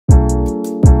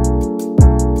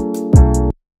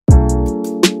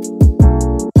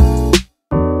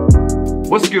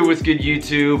What's good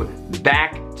YouTube?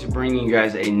 Back to bring you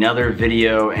guys another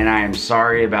video, and I am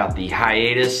sorry about the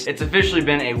hiatus. It's officially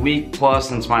been a week plus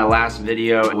since my last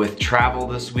video with travel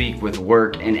this week, with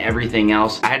work and everything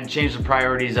else. I had to change the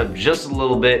priorities up just a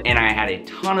little bit, and I had a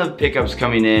ton of pickups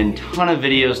coming in, ton of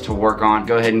videos to work on.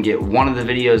 Go ahead and get one of the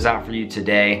videos out for you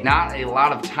today. Not a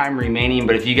lot of time remaining,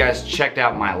 but if you guys checked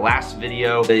out my last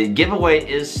video, the giveaway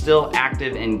is still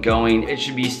active and going. It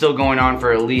should be still going on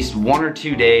for at least 1 or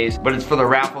 2 days, but it's for the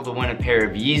raffle to win a pair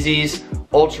of Yeezys,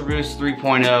 Ultra Boost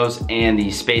 3.0s, and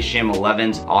the Space Jam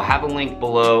 11s. I'll have a link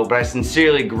below, but I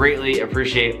sincerely greatly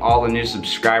appreciate all the new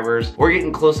subscribers. We're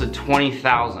getting close to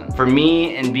 20,000. For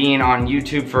me, and being on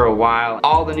YouTube for a while,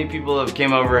 all the new people that have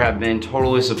came over have been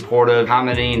totally supportive,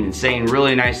 commenting and saying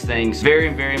really nice things.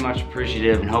 Very much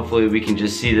appreciative, and hopefully we can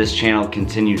just see this channel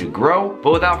continue to grow.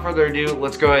 But without further ado,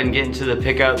 let's go ahead and get into the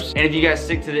pickups. And if you guys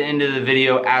stick to the end of the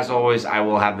video, as always, I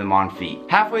will have them on feet.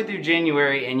 Halfway through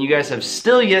January, and you guys have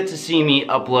still yet to see me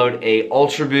upload a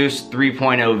Ultra Boost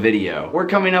 3.0 video. We're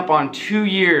coming up on 2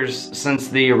 years since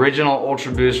the original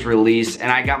Ultra Boost release,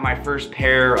 and I got my first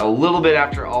pair a little bit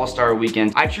after All-Star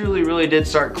Weekend. I really did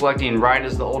start collecting right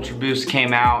as the Ultra Boost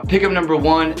came out. Pickup number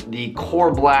 1, the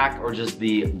core black, or just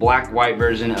the black-white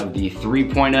version of the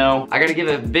 3.0. I gotta give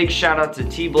a big shout out to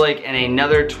T Blake and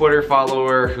another Twitter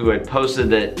follower who had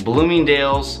posted that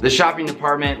Bloomingdale's, the shopping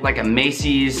department, like a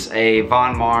Macy's, a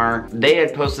Von Maur, they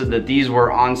had posted that these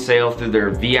were on sale through their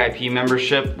VIP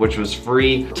membership, which was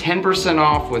free. 10%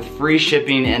 off with free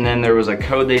shipping, and then there was a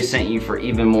code they sent you for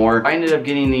even more. I ended up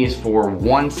getting these for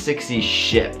 $160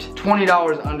 shipped.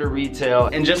 $20 under retail.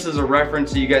 And just as a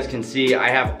reference so you guys can see, I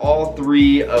have all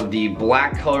 3 of the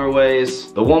black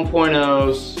colorways, the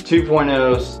 1.0s,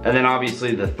 2.0s, and then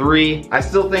obviously the 3. I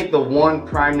still think the 1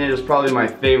 prime knit is probably my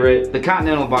favorite. The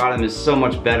Continental bottom is so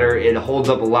much better. It holds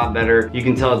up a lot better. You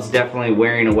can tell it's definitely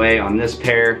wearing away on this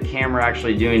pair. Camera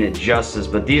actually doing it justice,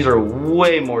 but these are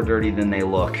way more dirty than they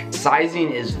look.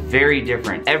 Sizing is very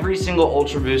different. Every single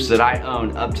Ultra Boost that I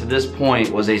owned up to this point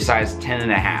was a size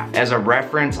 10.5. As a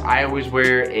reference, I always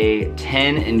wear a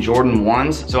 10 in Jordan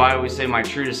 1s, so I always say my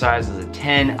true to size is a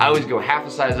 10. I always go half a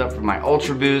size up for my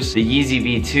Ultra Boost. The Yeezy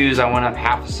V2s, I went up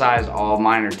half a size, all of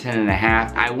mine are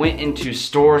 10.5. I went into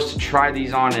stores to try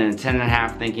these on in a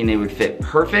 10.5 thinking they would fit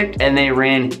perfect, and they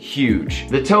ran huge.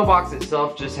 The toe box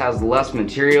itself just has less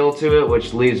material to it,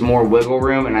 which leaves more wiggle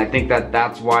room, and I think that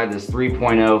that's why this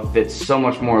 3.0 fits so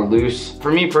much more loose.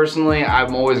 For me personally,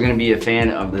 I'm always going to be a fan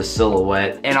of the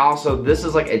silhouette, and also this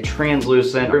is like a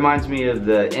translucent. It reminds me of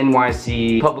the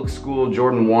NYC public school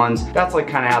Jordan 1s. That's like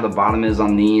kind of how the bottom is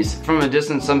on these. From a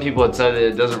distance, some people had said that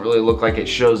it doesn't really look like it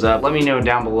shows up. Let me know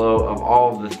down below of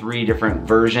all of the 3 different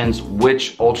versions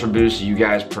which Ultra Boost you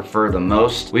guys prefer the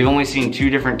most. We've only seen 2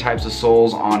 different types of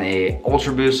soles on a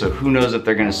Ultra Boost, so who knows if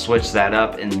they're going to switch that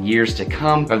up in years to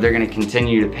come, or if they're going to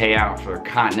continue to pay out for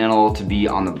Continental to be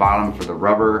on the bottom for the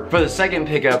rubber. For the second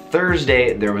pickup,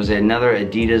 Thursday, there was another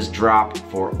Adidas drop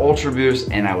for Ultra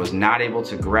Boost, and I was not able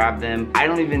to grab them. I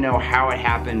don't even know how it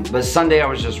happened, but Sunday I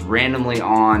was just randomly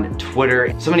on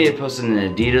Twitter. Somebody had posted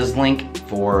an Adidas link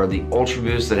for the Ultra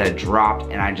Boost that had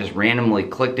dropped, and I just randomly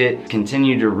clicked it,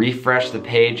 continued to refresh the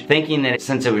page, thinking that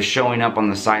since it was showing up on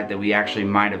the site that we actually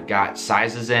might have got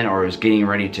sizes in, or it was getting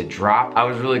ready to drop. I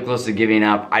was really close to giving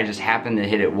up. I just happened to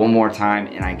hit it one more time,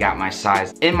 and I got my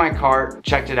size in my cart,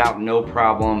 checked it out, no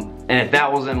problem. And if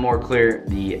that wasn't more clear,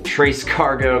 the Trace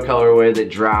Cargo colorway that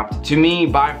dropped, to me,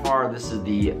 by far, this is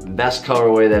the best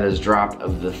colorway that has dropped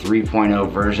of the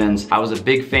 3.0 versions. I was a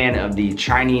big fan of the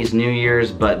Chinese New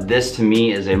Year's, but this to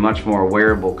me is a much more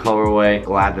wearable colorway.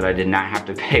 Glad that I did not have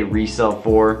to pay resale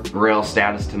for. Grail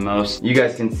status to most. You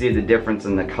guys can see the difference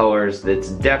in the colors. That's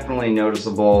definitely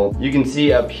noticeable. You can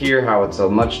see up here how it's a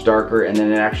much darker, and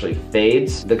then it actually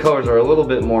fades. The colors are a little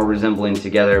bit more resembling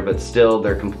together, but still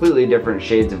they're completely different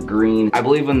shades of green. I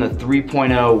believe when the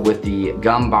 3.0 with the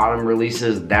gum bottom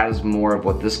releases, that is more of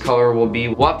what this color will be.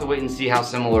 We'll have to wait and see how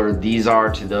similar these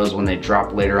are to those when they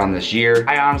drop later on this year.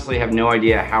 I honestly have no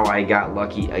idea how I got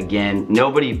lucky again.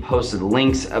 Nobody posted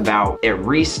links about it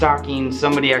restocking.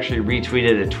 Somebody actually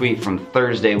retweeted a tweet from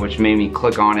Thursday, which made me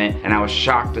click on it, and I was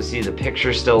shocked to see the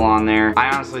picture still on there.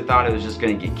 I honestly thought it was just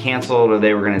gonna get canceled, or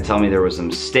they were gonna tell me there was a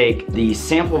mistake. The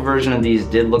sample version of these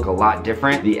did look a lot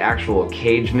different. The actual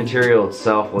cage material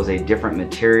itself was was a different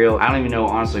material. I don't even know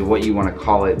honestly what you want to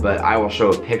call it, but I will show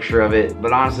a picture of it.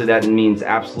 But honestly, that means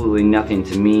absolutely nothing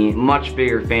to me. Much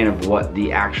bigger fan of what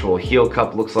the actual heel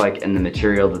cup looks like and the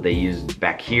material that they used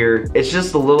back here. It's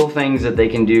just the little things that they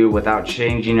can do without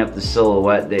changing up the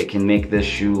silhouette that can make this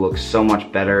shoe look so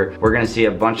much better. We're gonna see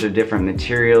a bunch of different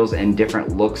materials and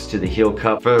different looks to the heel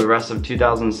cup for the rest of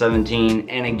 2017.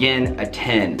 And again, a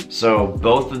 10. So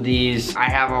both of these, I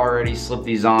have already slipped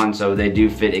these on, so they do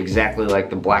fit exactly like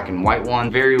the black and white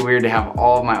one. Very weird to have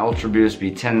all of my Ultra Boosts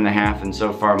be 10.5, and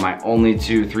so far my only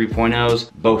two 3.0s,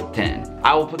 both 10.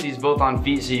 I will put these both on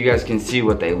feet so you guys can see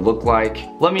what they look like.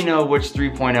 Let me know which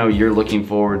 3.0 you're looking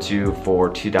forward to for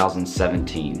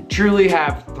 2017. Truly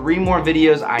have 3 more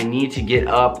videos I need to get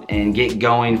up and get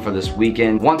going for this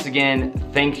weekend. Once again,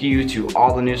 thank you to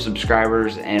all the new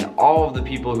subscribers and all of the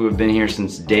people who have been here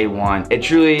since day one. It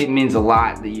truly means a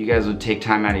lot that you guys would take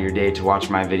time out of your day to watch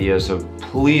my videos, so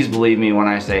please believe me when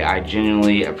I say I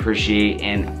genuinely appreciate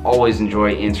and always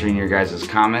enjoy answering your guys'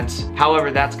 comments.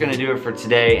 However, that's gonna do it for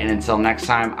today, and until next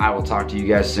time, I will talk to you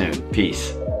guys soon.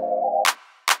 Peace.